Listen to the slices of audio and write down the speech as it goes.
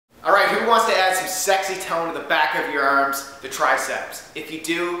wants to add some sexy tone to the back of your arms, the triceps. If you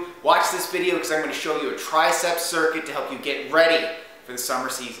do, watch this video because I'm going to show you a tricep circuit to help you get ready for the summer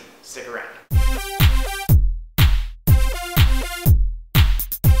season. Stick around.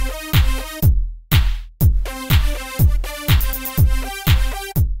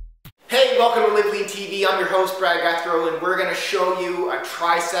 Hey, welcome to LiveLeanTV. I'm your host, Brad Guthrow, and we're going to show you a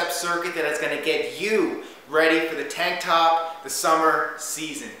tricep circuit that is going to get you ready for the tank top, the summer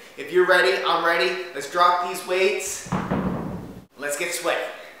season. If you're ready, I'm ready. Let's drop these weights. Let's get sweaty.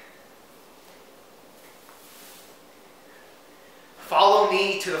 Follow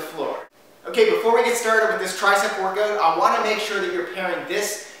me to the floor. Okay, before we get started with this tricep workout, I want to make sure that you're pairing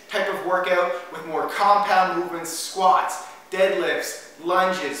this type of workout with more compound movements, squats, deadlifts,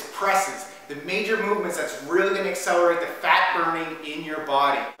 lunges, presses, the major movements that's really going to accelerate the fat burning in your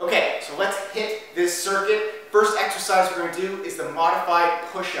body. Okay, so let's hit this circuit. First exercise we're going to do is the modified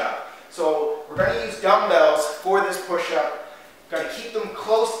push-up. So we're going to use dumbbells for this push-up. Got to keep them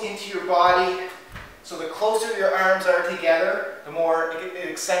close into your body. So the closer your arms are together, the more it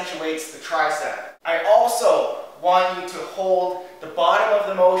accentuates the tricep. I also want you to hold the bottom of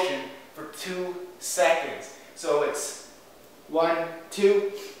the motion for 2 seconds. So it's 1,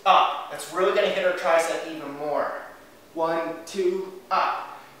 2, up. That's really going to hit our tricep even more. 1, 2,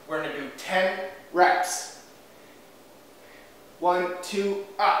 up. We're going to do 10 reps. 1, 2,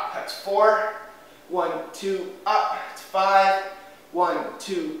 up. That's 4. 1, 2, up. That's 5. 1,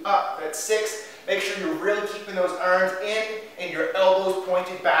 2, up. That's 6. Make sure you're really keeping those arms in and your elbows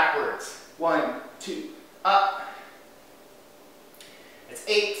pointed backwards. 1, 2, up. That's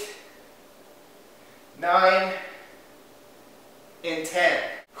 8, 9, and 10.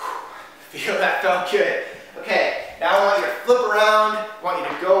 Feel that felt good. Okay, now I want you to flip around. I want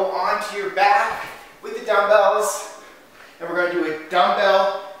you to go onto your back with the dumbbells. And we're going to do a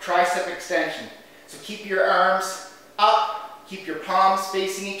dumbbell tricep extension. So keep your arms up, keep your palms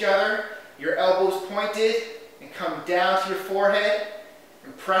facing each other, your elbows pointed, and come down to your forehead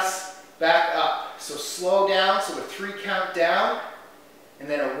and press back up. So slow down, so a 3 count down, and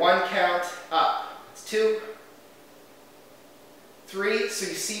then a 1 count up. It's 2, 3, so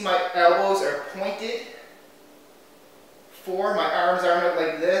you see my elbows are pointed. 4, my arms aren't out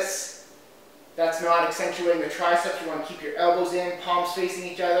like this. That's not accentuating the triceps. You want to keep your elbows in, palms facing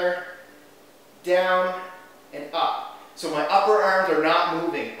each other, down and up. So my upper arms are not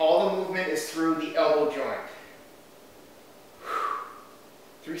moving. All the movement is through the elbow joint.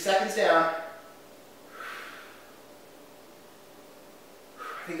 3 seconds down.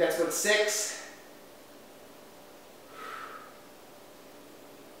 I think that's about 6.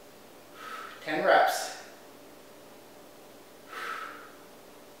 10 reps.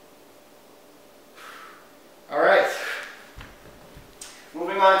 All right.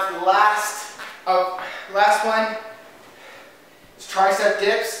 Moving on to the last one. It's tricep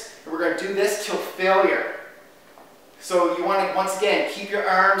dips. And we're going to do this till failure. So you want to, once again, keep your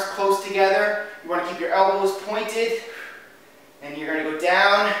arms close together. You want to keep your elbows pointed. And you're going to go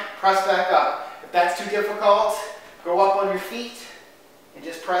down, press back up. If that's too difficult, go up on your feet and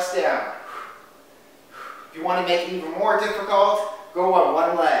just press down. If you want to make it even more difficult, go on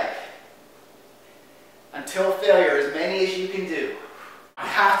one leg. Until failure, as many as you can do. I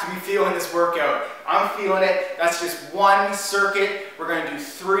have to be feeling this workout. I'm feeling it. That's just one circuit. We're going to do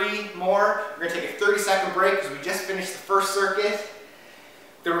 3 more. We're going to take a 30-second break because we just finished the first circuit.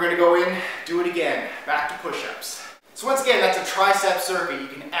 Then we're going to go in, do it again. Back to push-ups. So once again, that's a tricep circuit. You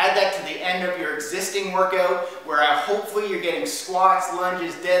can add that to the end of your existing workout where hopefully you're getting squats,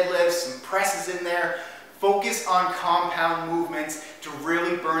 lunges, deadlifts, some presses in there. Focus on compound movements to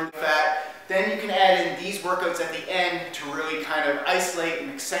really burn the fat. Then you can add in these workouts at the end to really kind of isolate and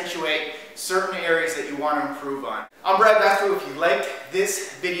accentuate certain areas that you want to improve on. I'm Brad Guthrow. If you liked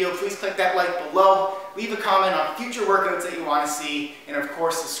this video, please click that like below. Leave a comment on future workouts that you want to see. And of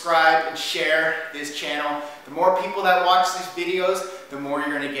course, subscribe and share this channel. The more people that watch these videos, the more you're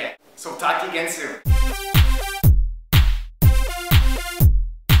going to get. So we'll talk to you again soon.